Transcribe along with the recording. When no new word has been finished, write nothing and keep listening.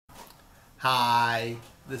Hi,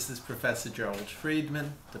 this is Professor Gerald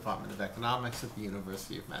Friedman, Department of Economics at the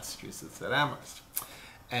University of Massachusetts at Amherst.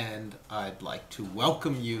 And I'd like to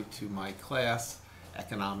welcome you to my class,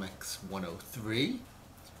 Economics 103,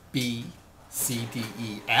 B, C, D,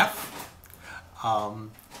 E, F,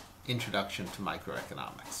 Introduction to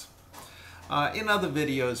Microeconomics. In other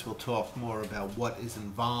videos, we'll talk more about what is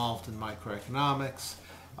involved in microeconomics.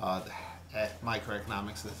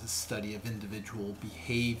 Microeconomics is a study of individual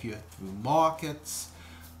behavior through markets.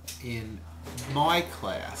 In my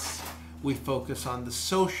class, we focus on the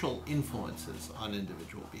social influences on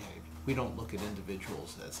individual behavior. We don't look at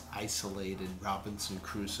individuals as isolated Robinson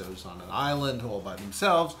Crusoes on an island all by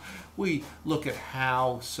themselves. We look at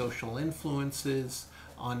how social influences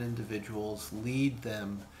on individuals lead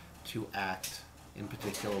them to act in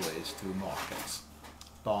particular ways through markets.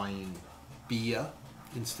 Buying beer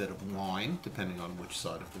instead of wine, depending on which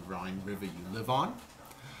side of the Rhine River you live on.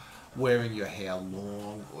 Wearing your hair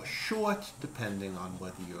long or short, depending on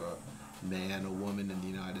whether you're a man or woman in the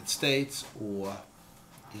United States or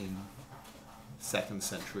in 2nd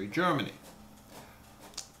century Germany.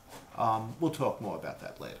 We'll talk more about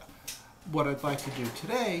that later. What I'd like to do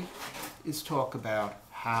today is talk about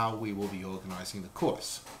how we will be organizing the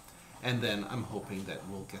course. And then I'm hoping that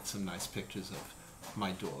we'll get some nice pictures of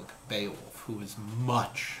my dog, Beowulf, who is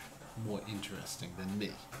much more interesting than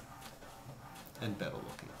me and better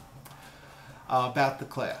looking. About the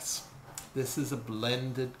class. This is a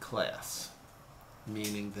blended class,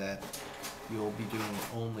 meaning that you'll be doing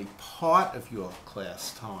only part of your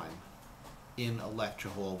class time in a lecture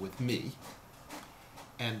hall with me,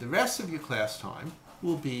 and the rest of your class time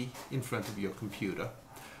will be in front of your computer,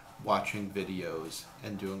 watching videos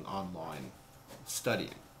and doing online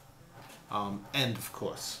studying. And of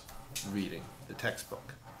course, reading the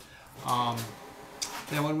textbook. Now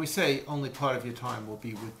when we say only part of your time will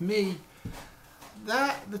be with me,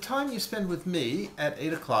 the time you spend with me at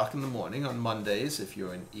 8 o'clock in the morning on Mondays if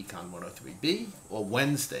you're in Econ 103B, or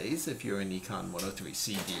Wednesdays if you're in Econ 103C,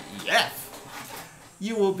 D, E, F,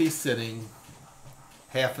 you will be sitting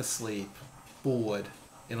half asleep, bored,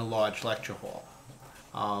 in a large lecture hall.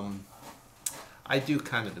 I do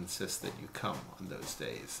kind of insist that you come on those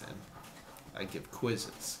days, and I give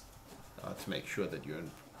quizzes to make sure that you're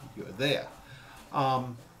there.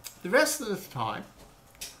 The rest of the time,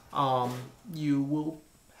 you will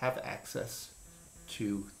have access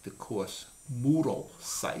to the course Moodle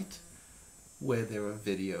site, where there are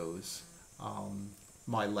videos,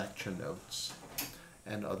 my lecture notes,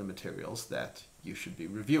 and other materials that you should be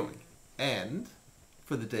reviewing. And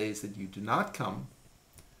for the days that you do not come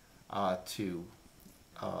to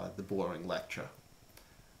the boring lecture,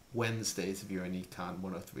 Wednesdays if you're in Econ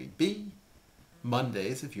 103B,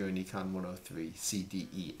 Mondays if you're in Econ 103C, D,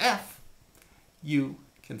 E, F, you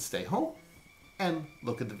can stay home and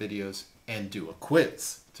look at the videos and do a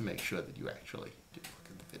quiz to make sure that you actually do look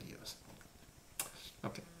at the videos.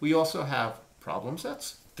 Okay, we also have problem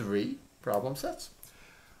sets, 3 problem sets,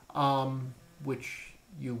 which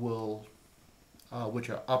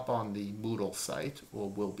are up on the Moodle site or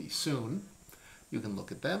will be soon. You can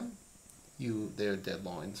look at them. There are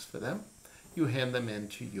deadlines for them. You hand them in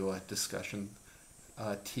to your discussion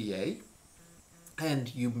TA,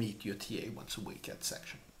 and you meet your TA once a week at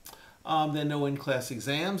section. There are no in-class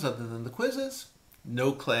exams other than the quizzes.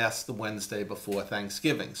 No class the Wednesday before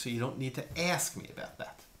Thanksgiving, so you don't need to ask me about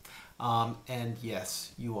that. And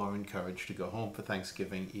yes, you are encouraged to go home for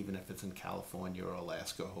Thanksgiving, even if it's in California or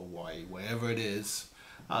Alaska or Hawaii, wherever it is.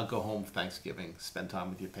 Go home for Thanksgiving, spend time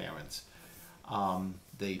with your parents.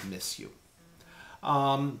 They miss you.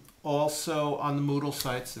 Also on the Moodle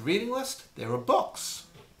sites, the reading list, there are books.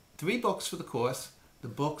 3 books for the course. The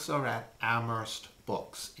books are at Amherst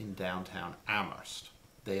Books in downtown Amherst.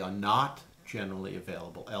 They are not generally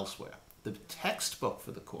available elsewhere. The textbook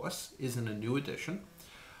for the course is in a new edition,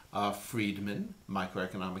 Friedman,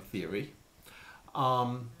 Microeconomic Theory.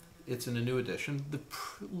 It's in a new edition. The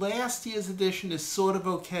last year's edition is sort of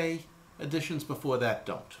okay. Editions before that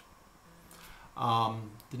don't.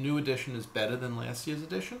 The new edition is better than last year's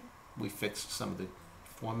edition. We fixed some of the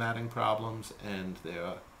formatting problems, and there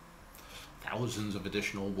are thousands of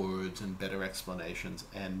additional words and better explanations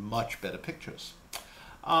and much better pictures.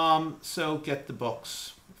 So get the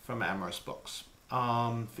books from Amherst Books.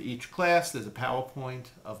 For each class, there's a PowerPoint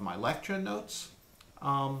of my lecture notes.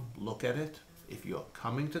 Look at it. If you're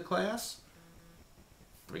coming to class,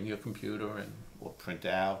 bring your computer or print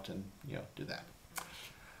out and do that.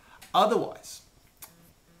 Otherwise,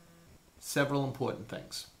 several important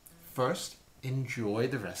things. First, enjoy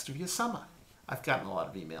the rest of your summer. I've gotten a lot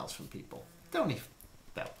of emails from people. Don't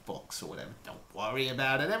about books or whatever. Don't worry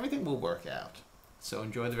about it. Everything will work out. So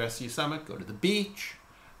enjoy the rest of your summer. Go to the beach.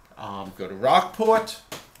 Go to Rockport.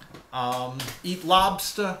 Eat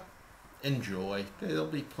lobster. Enjoy. There'll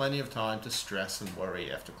be plenty of time to stress and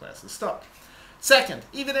worry after classes start. Second,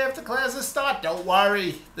 even after classes start, don't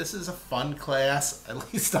worry. This is a fun class.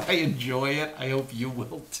 At least I enjoy it. I hope you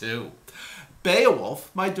will too. Beowulf,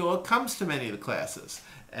 my dog, comes to many of the classes.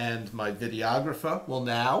 And my videographer will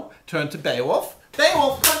now turn to Beowulf.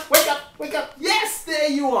 Beowulf, come, wake up, wake up. Yes, there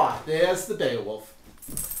you are. There's the Beowulf.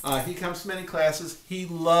 He comes to many classes. He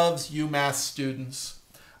loves UMass students,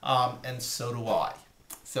 and so do I.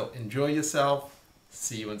 So enjoy yourself.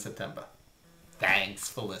 See you in September. Thanks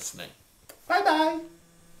for listening. Bye-bye.